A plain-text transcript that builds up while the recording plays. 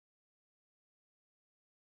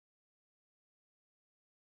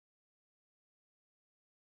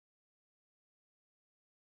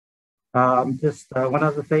Just one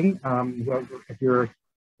other thing, if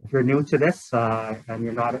you're new to this and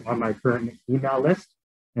you're not on my current email list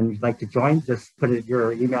and you'd like to join, just put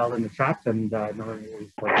your email in the chat and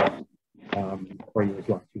Nowreen will for you as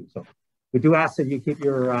well too. So we do ask that you keep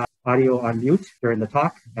your audio on mute during the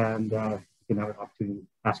talk, and you can have an opportunity to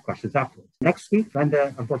ask questions afterwards. Next week,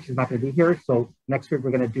 Glenda, unfortunately, is not going to be here. So next week,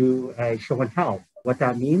 we're going to do a show and tell. What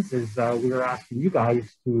that means is we are asking you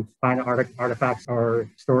guys to find artifacts or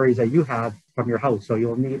stories that you have from your house. So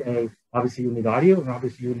you'll need obviously you'll need audio, and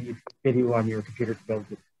obviously you'll need video on your computer to be able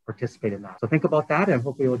to participate in that. So think about that, and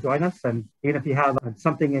hopefully you'll join us. And even if you have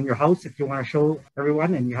something in your house, if you want to show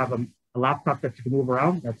everyone, and you have a laptop that you can move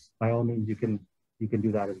around, that's by all means you can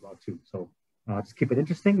do that as well too. So just keep it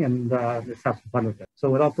interesting, and let's have some fun with it.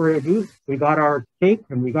 So without further ado, we got our cake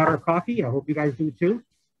and we got our coffee. I hope you guys do too.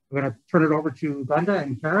 We're going to turn it over to Glenda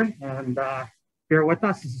and Karen, and bear with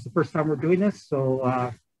us. This is the first time we're doing this,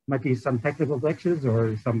 so might be some technical glitches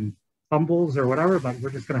or some fumbles or whatever, but we're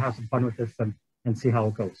just going to have some fun with this and see how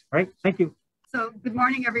it goes. All right, thank you. So good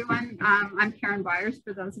morning, everyone. I'm Karen Byers,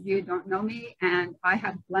 for those of you who don't know me, and I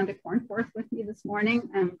have Glenda Cornforth with me this morning.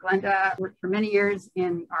 And Glenda worked for many years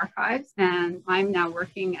in archives, and I'm now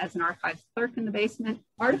working as an archives clerk in the basement.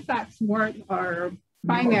 Artifacts weren't our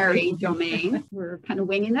primary domain. We're kind of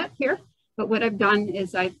winging it here. But what I've done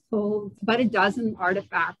is I've pulled about a dozen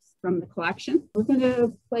artifacts from the collection. We're going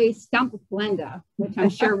to play Stump with Glenda, which I'm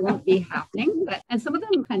sure won't be happening. And some of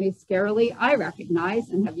them kind of scarily I recognize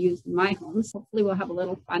and have used in my homes. Hopefully we'll have a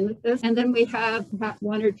little fun with this. And then we have perhaps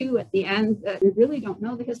one or two at the end that we really don't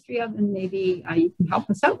know the history of, and maybe you can help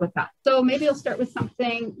us out with that. So maybe I'll start with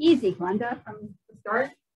something easy, Glenda, from the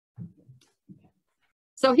start.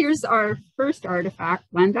 So here's our first artifact.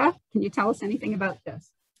 Glenda, can you tell us anything about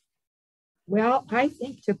this? Well, I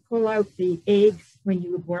think to pull out the eggs, when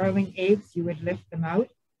you were boiling eggs, you would lift them out.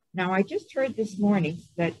 Now, I just heard this morning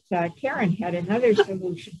that Karen had another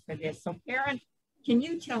solution for this. So Karen, can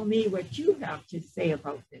you tell me what you have to say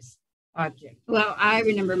about this object? Well, I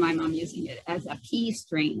remember my mom using it as a pea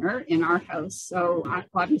strainer in our house. So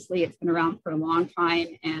obviously it's been around for a long time,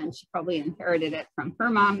 and she probably inherited it from her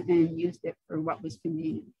mom and used it for what was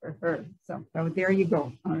convenient for her. So there you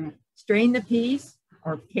go. All right. Strain the peas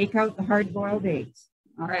or take out the hard-boiled eggs.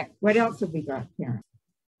 All right. What else have we got, Karen?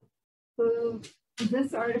 So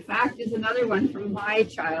this artifact is another one from my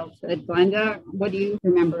childhood. Glenda, what do you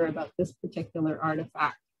remember about this particular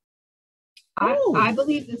artifact? I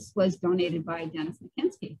believe this was donated by Dennis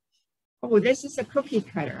McKinsky. Oh, this is a cookie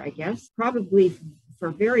cutter, I guess. Probably for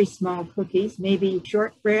very small cookies, maybe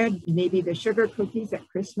shortbread, maybe the sugar cookies at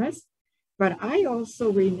Christmas. But I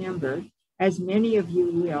also remember, as many of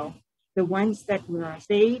you will, the ones that were a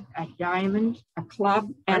spade, a diamond, a club,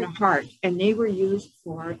 and a heart. And they were used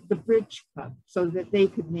for the bridge club so that they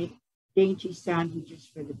could make dainty sandwiches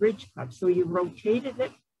for the bridge club. So you rotated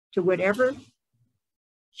it to whatever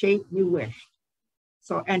shape you wished.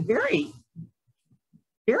 So, and very,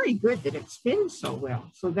 very good that it spins so well.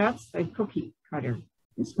 So that's the cookie cutter.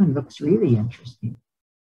 This one looks really interesting.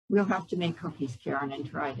 We'll have to make cookies, Karen, and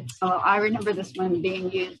try this. Oh, I remember this one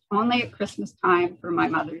being used only at Christmas time for my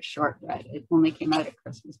mother's shortbread. It only came out at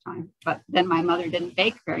Christmas time. But then my mother didn't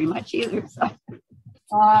bake very much either. So,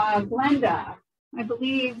 Glenda, I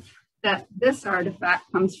believe that this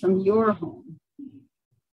artifact comes from your home.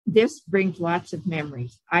 This brings lots of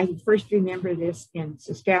memories. I first remember this in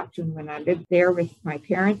Saskatchewan when I lived there with my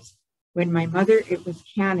parents. When my mother, it was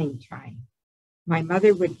canning time. My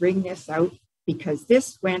mother would bring this out because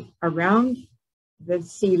this went around the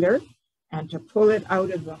sealer and to pull it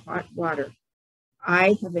out of the hot water.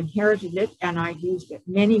 I have inherited it and I've used it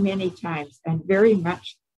many, many times and very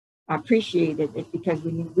much appreciated it, because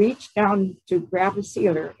when you reach down to grab a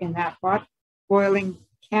sealer in that hot boiling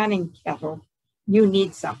canning kettle, you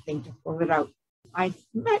need something to pull it out. It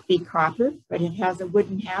might be copper, but it has a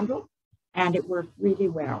wooden handle and it worked really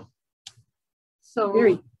well.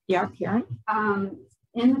 So, yeah, Karen?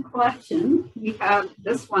 In the collection, we have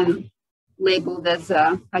this one labeled as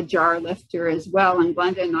a jar lifter as well. And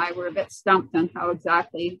Glenda and I were a bit stumped on how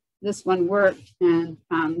exactly this one worked, and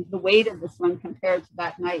the weight of this one compared to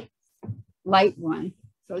that nice light one.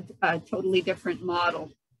 So it's a totally different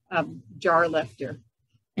model of jar lifter.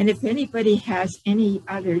 And if anybody has any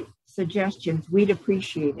other suggestions, we'd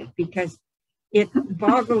appreciate it, because it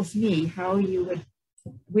boggles me how you would.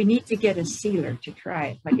 We need to get a sealer to try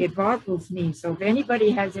it, but it boggles me. So if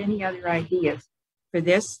anybody has any other ideas for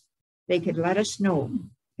this, they could let us know.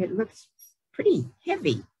 It looks pretty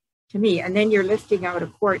heavy to me. And then you're lifting out a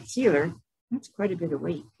quart sealer. That's quite a bit of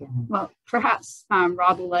weight. Well, perhaps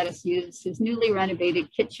Rob will let us use his newly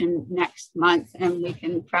renovated kitchen next month, and we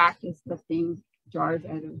can practice lifting jars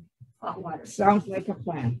out of hot water. Sounds like a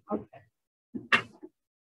plan. Okay.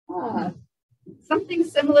 Something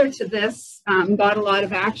similar to this got a lot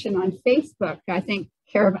of action on Facebook. I think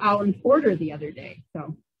care of Alan Porter the other day.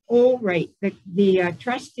 So. Oh, right. The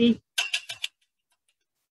trusty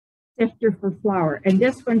sifter for flour. And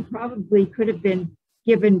this one probably could have been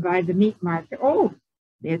given by the meat market. Oh,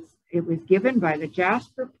 it was given by the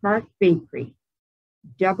Jasper Park Bakery.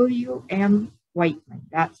 W.M. Whiteman.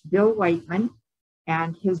 That's Bill Whiteman.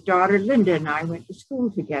 And his daughter Linda and I went to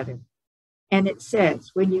school together. And it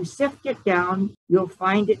says, when you sift it down, you'll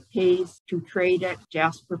find it pays to trade at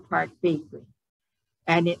Jasper Park Bakery.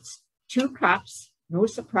 And it's 2 cups. No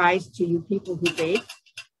surprise to you people who bake.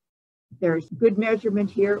 There's good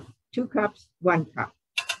measurement here. 2 cups, 1 cup.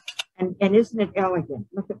 And isn't it elegant?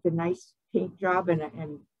 Look at the nice paint job.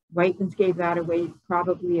 And Whiteman's gave that away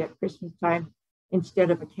probably at Christmas time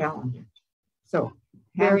instead of a calendar. So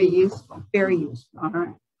very useful. Very useful. All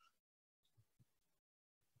right.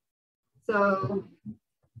 So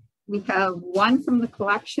we have one from the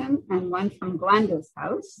collection and one from Glenda's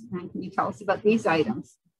house. And can you tell us about these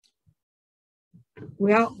items?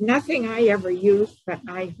 Well, nothing I ever used, but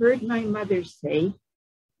I heard my mother say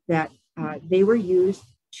that they were used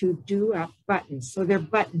to do up buttons. So they're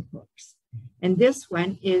button hooks. And this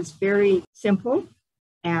one is very simple,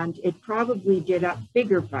 and it probably did up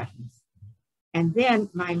bigger buttons. And then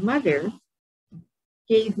my mother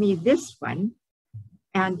gave me this one,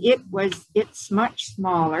 and it's much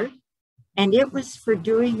smaller, and it was for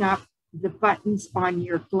doing up the buttons on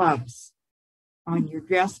your gloves, on your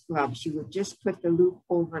dress gloves. You would just put the loop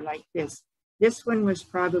over like this. This one was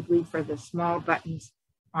probably for the small buttons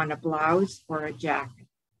on a blouse or a jacket.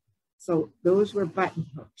 So those were button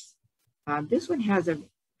hooks. This one has a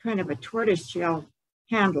kind of a tortoiseshell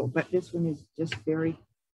handle, but this one is just very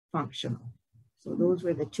functional. So those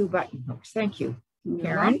were the 2 button hooks. Thank you,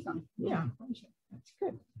 Karen. Yeah, that's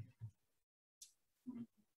good.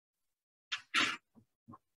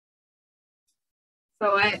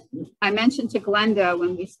 So I mentioned to Glenda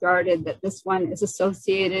when we started that this one is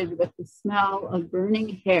associated with the smell of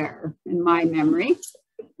burning hair in my memory,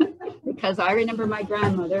 because I remember my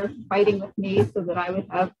grandmother fighting with me so that I would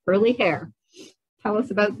have curly hair. Tell us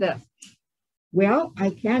about this. Well, I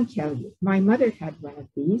can tell you, my mother had one of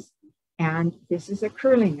these, and this is a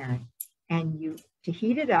curling iron. And to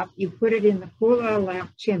heat it up, you put it in the coal oil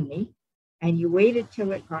lamp chimney, and you waited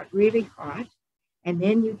till it got really hot, and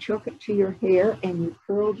then you took it to your hair and you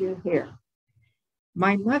curled your hair.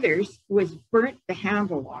 My mother's was burnt the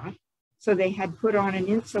handle off, so they had put on an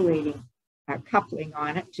insulating coupling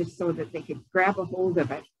on it just so that they could grab a hold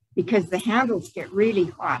of it, because the handles get really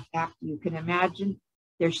hot after, you can imagine.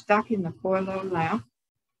 They're stuck in the coil oil lamp,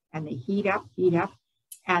 and they heat up,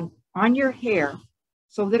 and on your hair,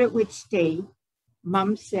 so that it would stay,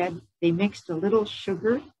 Mom said they mixed a little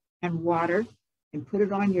sugar and water and put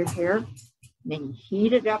it on your hair. Then you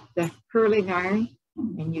heated up the curling iron,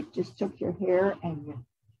 and you just took your hair and you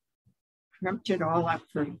crimped it all up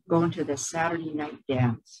for going to the Saturday night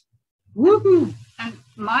dance. Woohoo! And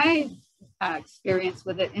my experience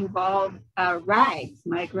with it involved rags.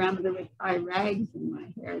 My grandmother would tie rags in my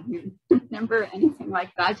hair. Do you remember anything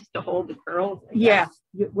like that, just to hold the curls? Yeah.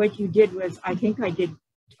 What you did was, I think I did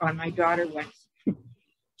on my daughter once.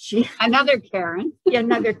 Another Karen. Yeah,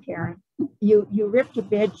 another Karen. You ripped a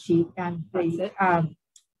bed sheet, and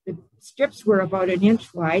the strips were about 1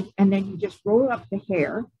 inch wide, and then you just roll up the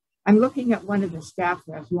hair. I'm looking at one of the staff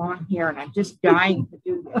who has long hair, and I'm just dying to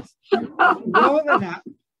do this. Roll it up,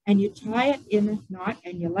 and you tie it in a knot,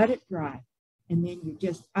 and you let it dry. And then you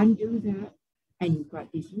just undo that, and you've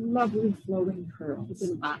got these lovely flowing curls. It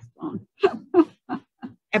didn't last long.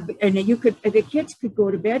 And the kids could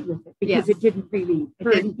go to bed with it, because it didn't really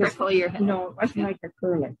hurt. It didn't prickle your head. No, it wasn't like a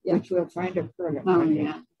curler, which we'll find a curler. Oh,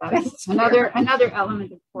 yeah. That's another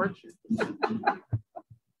element of torture.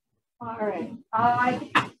 All right. I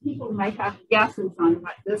think people might have guesses on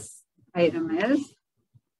what this item is.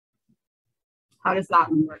 How does that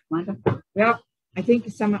one work, Glenda? Well, I think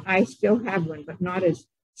I still have one, but not as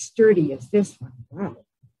sturdy as this one. Wow.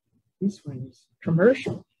 This one is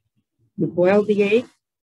commercial. You boil the egg,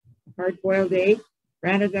 hard-boiled egg,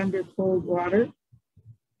 ran it under cold water,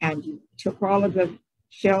 and you took all of the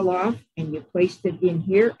shell off, and you placed it in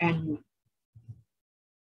here, and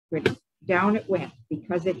down it went,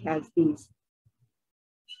 because it has these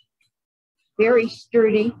very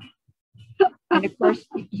sturdy, and of course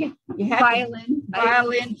you had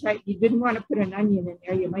violin type. You didn't want to put an onion in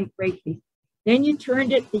there, you might break these. Then you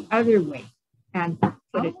turned it the other way, and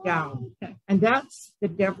put it down. Okay. And that's the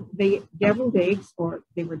deviled eggs, or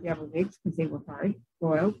they were deviled eggs because they were hard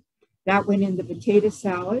boiled. That went in the potato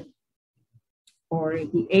salad or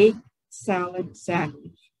the egg salad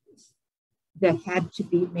sandwich that had to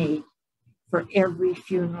be made for every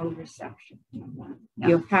funeral reception. Yeah.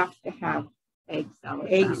 You have to have egg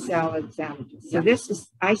salad sandwiches. So this is,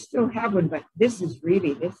 I still have one, but this is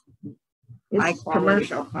really, this is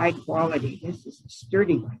commercial, high quality. This is a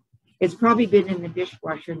sturdy one. It's probably been in the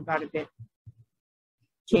dishwasher and got a bit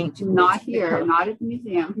changed. Not here, not at the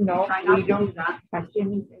museum. No, we don't touch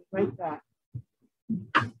anything like that.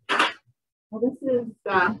 Well, this is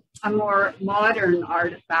a more modern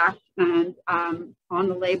artifact, and on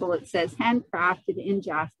the label it says handcrafted in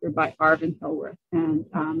Jasper by Arvin Hilworth.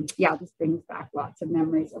 And yeah, this brings back lots of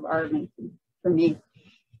memories of Arvin for me.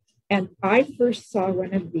 And I first saw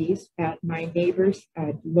one of these at my neighbor's,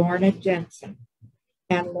 Lorna Jensen.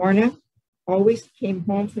 And Lorna always came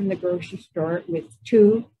home from the grocery store with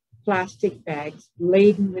 2 plastic bags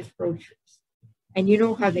laden with groceries. And you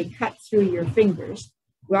know how they cut through your fingers?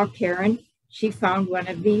 Well, Karen, she found one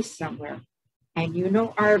of these somewhere. And you know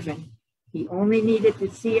Arvin, he only needed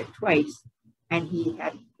to see it twice, and he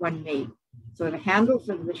had one made. So the handles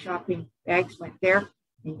of the shopping bags went there,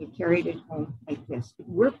 and you carried it home like this. It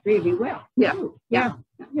worked really well. Yeah.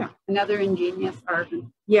 Another ingenious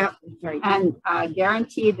Arvin. Yeah, that's right. And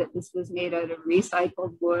guaranteed that this was made out of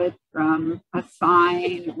recycled wood from a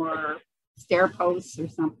sign or stair posts or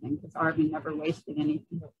something, because Arvin never wasted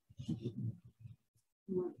anything.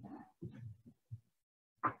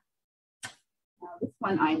 This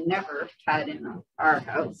one I never had in our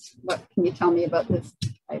house. What can you tell me about this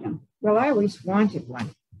item? Well, I always wanted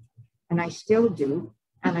one, and I still do.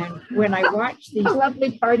 And when I watch these... A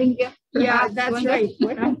lovely parting gift. Yeah, that's right.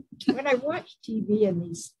 When I watch TV and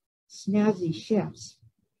these snazzy chefs,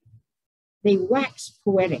 they wax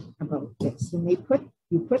poetic about this. And you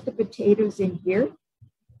put the potatoes in here,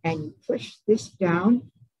 and you push this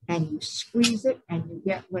down, and you squeeze it, and you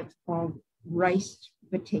get what's called riced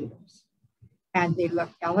potatoes. And they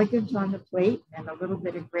look elegant on the plate, and a little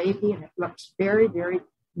bit of gravy, and it looks very, very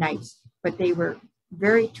nice. But they were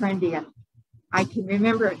very trendy. And I can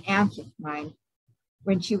remember an aunt of mine,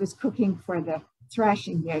 when she was cooking for the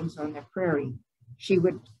thrashing gangs on the prairie, she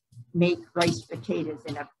would make riced potatoes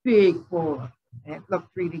in a big bowl, and it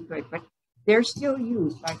looked really good. But they're still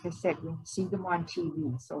used, like I said, when you see them on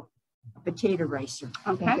TV. So a potato ricer,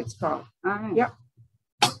 I think it's called. All right. Yep.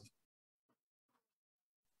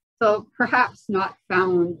 So perhaps not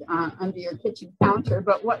found under your kitchen counter,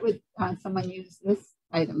 but what would someone use this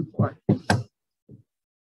item for?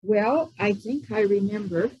 Well, I think I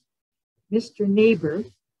remember Mr. Neighbor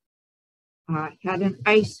had an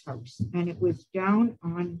ice house, and it was down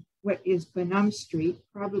on what is Benham Street,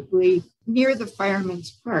 probably near the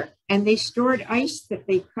Fireman's Park. And they stored ice that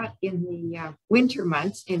they cut in the winter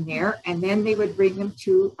months in there, and then they would bring them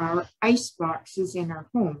to our ice boxes in our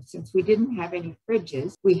home. Since we didn't have any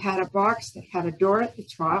fridges, we had a box that had a door at the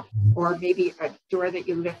top, or maybe a door that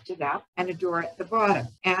you lifted up, and a door at the bottom.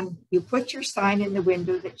 And you put your sign in the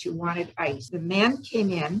window that you wanted ice. The man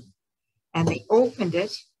came in, and they opened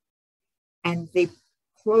it, and they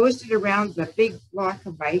closed it around the big block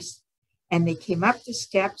of ice, and they came up the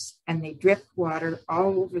steps, and they dripped water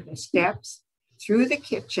all over the steps, through the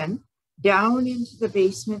kitchen, down into the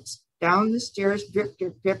basements, down the stairs, drip,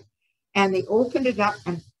 drip, drip, and they opened it up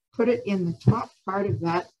and put it in the top part of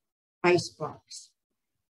that ice box.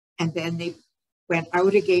 And then they went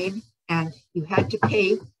out again, and you had to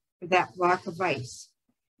pay for that block of ice.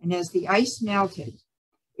 And as the ice melted,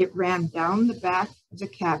 it ran down the back of the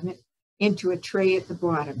cabinet into a tray at the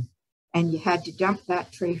bottom. And you had to dump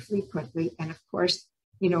that tray frequently. And of course,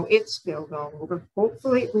 you know, it spilled all over.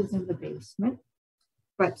 Hopefully it was in the basement.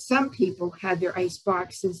 But some people had their ice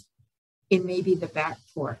boxes in maybe the back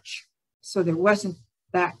porch. So there wasn't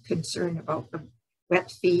that concern about the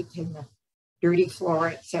wet feet and the dirty floor,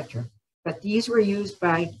 etc. But these were used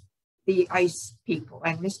by the ice people.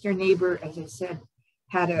 And Mr. Neighbor, as I said,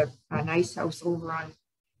 had an ice house over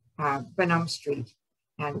on Benham Street.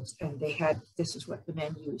 And they had, this is what the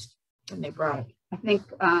men used when they brought it. I think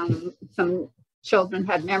some children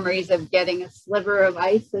had memories of getting a sliver of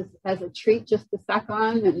ice as a treat just to suck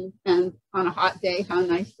on, and on a hot day, how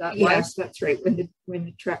nice that was. Yes, that's right, when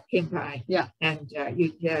the truck came by. Yeah. And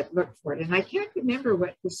you looked for it. And I can't remember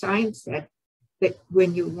what the sign said, that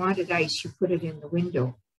when you wanted ice, you put it in the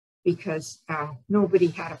window, because nobody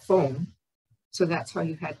had a phone. So that's how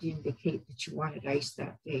you had to indicate that you wanted ice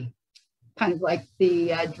that day. kind of like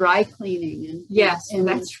the dry cleaning. And Yes, in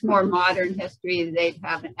that's more modern history, they'd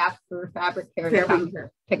have an F for fabric care to come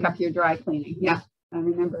pick up your dry cleaning. Yeah, I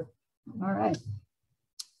remember. All right.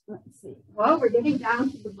 Let's see. Well, we're getting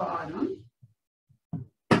down to the bottom.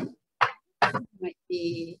 Might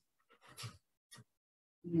be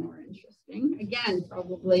more interesting. Again,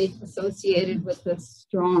 probably associated with the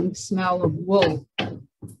strong smell of wool.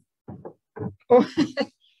 Oh,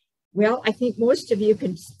 well, I think most of you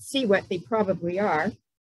can see what they probably are,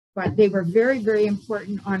 but they were very, very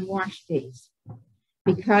important on wash days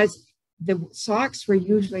because the socks were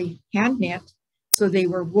usually hand knit, so they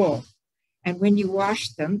were wool. And when you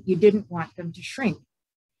washed them, you didn't want them to shrink.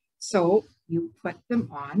 So you put them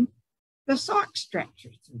on the sock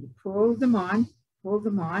stretchers. So you pull them on, pull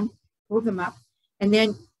them up, and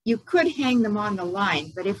then you could hang them on the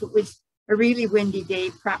line, but if it was a really windy day,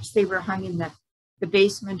 perhaps they were hung in the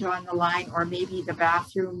basement on the line, or maybe the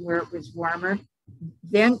bathroom where it was warmer.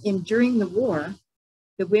 Then during the war,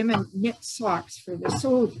 the women knit socks for the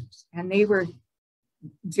soldiers, and they were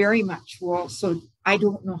very much wool. So I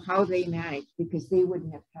don't know how they managed, because they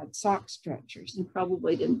wouldn't have had sock stretchers. They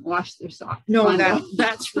probably didn't wash their socks. No,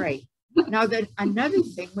 that's right. Now, that another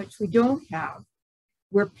thing which we don't have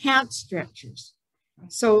were pant stretchers.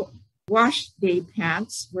 So wash day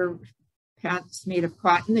pants were pants made of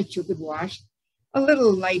cotton that you could wash, a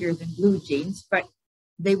little lighter than blue jeans, but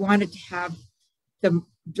they wanted to have them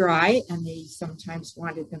dry, and they sometimes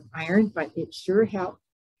wanted them ironed, but it sure helped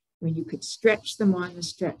when you could stretch them on the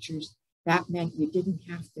stretchers. That meant you didn't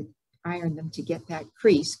have to iron them to get that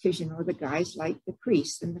crease, because you know the guys like the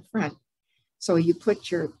crease in the front. So you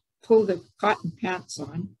pull the cotton pants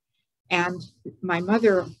on, and my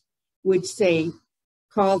mother would say,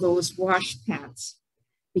 call those wash pants,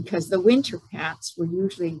 because the winter pants were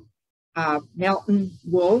usually Melton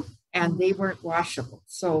wool, and they weren't washable.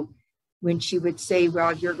 So when she would say,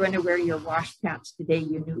 well, you're going to wear your wash pants today,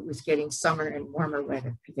 you knew it was getting summer and warmer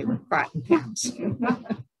weather, because they were cotton pants. All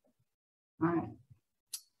right.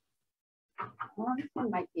 Well, this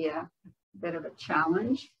one might be a bit of a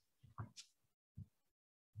challenge.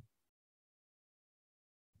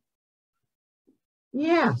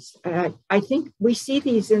 Yes, I think we see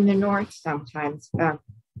these in the north sometimes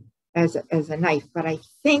as a knife, but I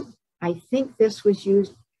think this was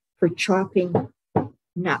used for chopping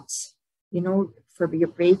nuts. You know, for your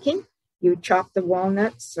baking, you chop the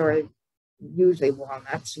walnuts, or usually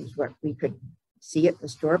walnuts is what we could see at the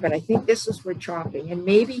store, but I think this is for chopping. And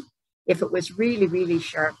maybe if it was really, really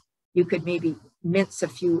sharp, you could maybe mince a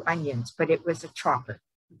few onions, but it was a chopper.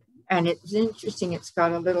 And it's interesting, it's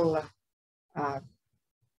got a little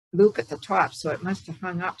loop at the top, so it must have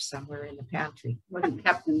hung up somewhere in the pantry. Wasn't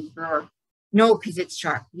kept in the drawer. No, because it's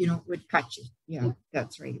sharp. You know, it would cut you. Yeah,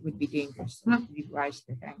 that's right. It would be dangerous. So it'd be wise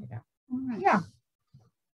to hang it up. All right. Yeah.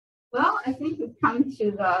 Well, I think we've come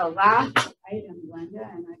to the last item, Glenda,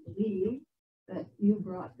 and I believe that you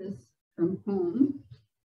brought this from home.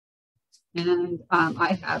 And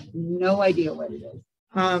I have no idea what it is.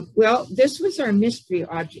 Well, this was our mystery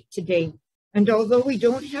object today. And although we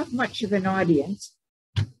don't have much of an audience,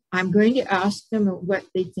 I'm going to ask them what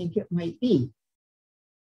they think it might be.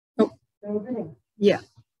 Oh, yeah.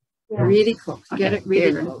 Really close. Okay. Get it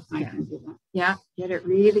really Here, close. I can do that. Yeah, get it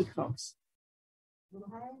really close.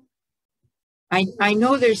 I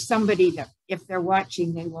know there's somebody that if they're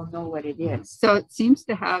watching, they will know what it is. So it seems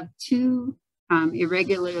to have two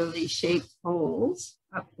irregularly shaped holes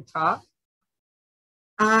up the top.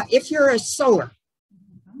 If you're a sewer,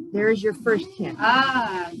 there's your first hint.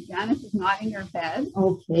 Janice is nodding her head.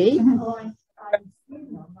 Okay.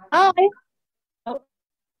 Oh,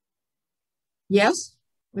 Yes?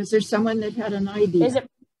 Was there someone that had an idea? is it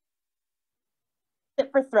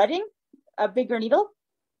for threading? A bigger needle?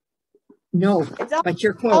 No, It's all, but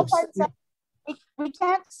you're all close. parts of- we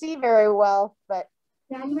can't see very well, but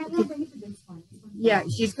Yeah, you might not bring it to this one. Yeah,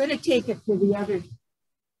 she's going to take it to the other.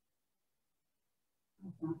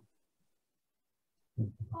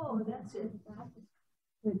 Oh, that's it.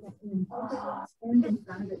 Okay.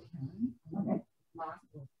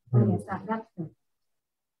 Oh, yes, that's good.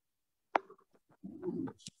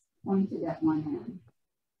 Pointed at one end.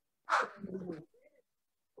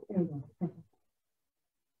 There we go.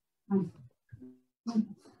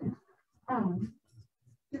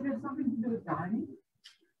 Is there something to do with gardening?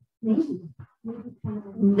 Maybe.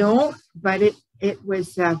 No, but it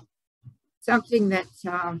was something that,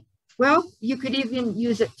 well, you could even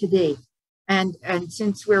use it today. And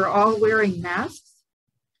since we're all wearing masks,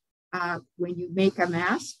 when you make a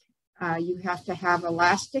mask, you have to have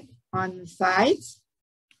elastic on the sides.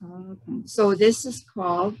 Okay. So this is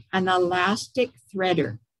called an elastic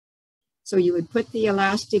threader. So you would put the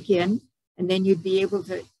elastic in, and then you'd be able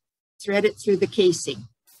to thread it through the casing,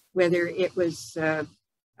 whether it was a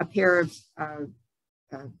pair of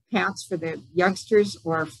pants for the youngsters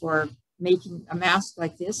or for making a mask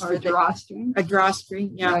like this. Or a drawstring. A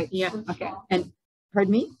drawstring, yeah, Right. yeah. Okay. And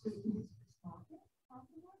pardon me?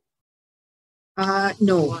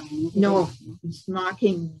 No,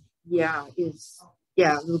 smocking, is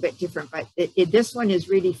a little bit different, but this one is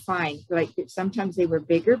really fine. Like sometimes they were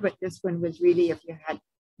bigger, but this one was really, if you had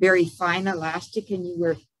very fine elastic and you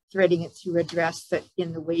were threading it through a dress that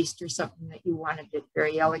in the waist or something that you wanted it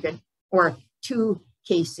very elegant, or two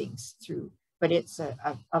casings through, but it's an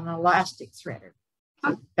elastic threader.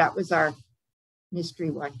 So that was our mystery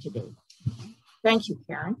one today. Thank you,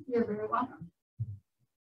 Karen. You're very welcome.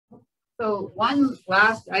 So one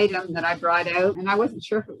last item that I brought out, and I wasn't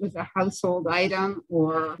sure if it was a household item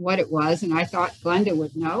or what it was, and I thought Glenda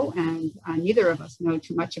would know, and neither of us know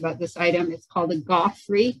too much about this item. It's called a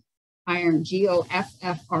Goffrey iron,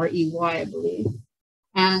 Goffrey, I believe.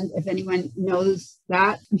 And if anyone knows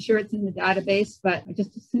that, I'm sure it's in the database, but I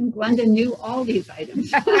just assumed Glenda knew all these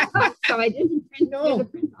items. So I didn't print off.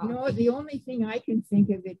 No, the only thing I can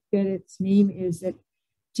think of it that its name is that,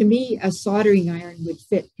 to me, a soldering iron would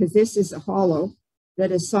fit, because this is a hollow,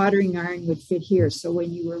 that a soldering iron would fit here. So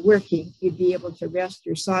when you were working, you'd be able to rest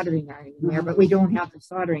your soldering iron in there, but we don't have a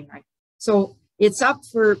soldering iron. So it's up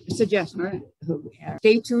for suggestion. Right.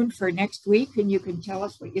 Stay tuned for next week, and you can tell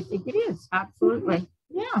us what you think it is. Absolutely.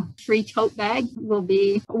 Yeah. Free tote bag will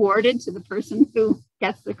be awarded to the person who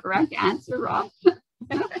gets the correct answer, Rob.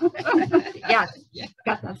 Yes,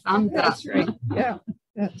 got the thumbs up. That's right. Yeah.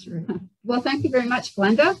 That's right. Well, thank you very much,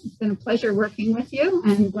 Glenda. It's been a pleasure working with you,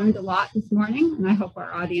 and learned a lot this morning, and I hope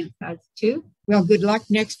our audience has too. Well, good luck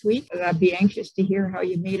next week. I'll be anxious to hear how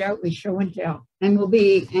you made out with show and tell. And we'll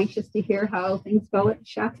be anxious to hear how things go at the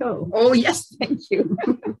Chateau. Oh, yes. Thank you.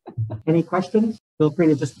 Any questions? Feel free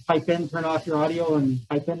to just type in, turn off your audio and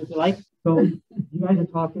type in if you like. So you guys are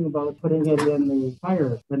talking about putting it in the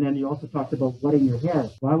fire, and then you also talked about wetting your hair.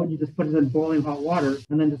 Why would you just put it in boiling hot water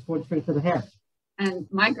and then just go straight to the hair? And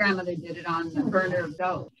my grandmother did it on the burner of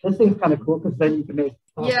dough. This thing's kind of cool because then you can make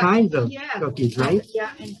all kinds of cookies, right?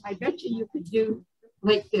 Yeah, and I bet you could do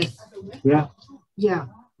Like this. Yeah. Yeah.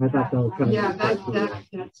 I thought that was kind of Yeah,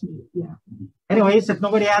 That's neat. Yeah. Anyways, if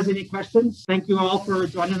nobody has any questions, thank you all for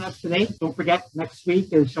joining us today. Don't forget, next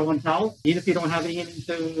week is show and tell. Even if you don't have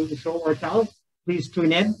anything to show or tell, please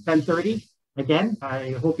tune in 10:30. Again,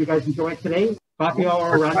 I hope you guys enjoyed today. Coffee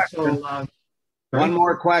hour run. So, one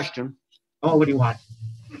more question. Oh, what do you want?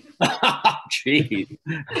 Gee.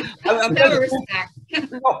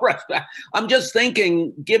 I'm just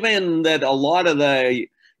thinking, given that a lot of the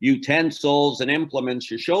utensils and implements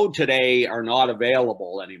you showed today are not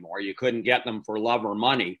available anymore, you couldn't get them for love or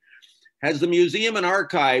money, has the Museum and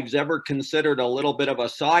Archives ever considered a little bit of a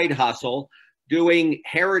side hustle doing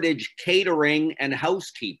heritage catering and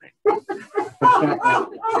housekeeping?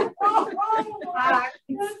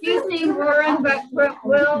 Excuse me, Warren, but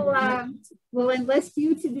we'll enlist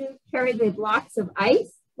you to carry the blocks of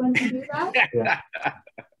ice when we do that. Yeah.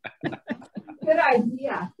 Good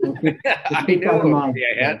idea. I know.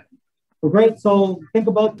 Yeah. Well, great. So think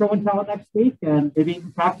about show and tell next week, and maybe you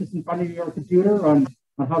can practice in front of your computer on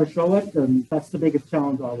how to show it. And that's the biggest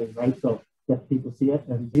challenge always, right? So get people see it.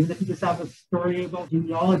 And even if you just have a story about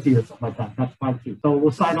genealogy or something like that, that's fine too. So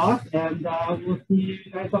we'll sign off, and we'll see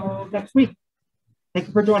you guys all next week. Thank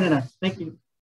you for joining us. Thank you.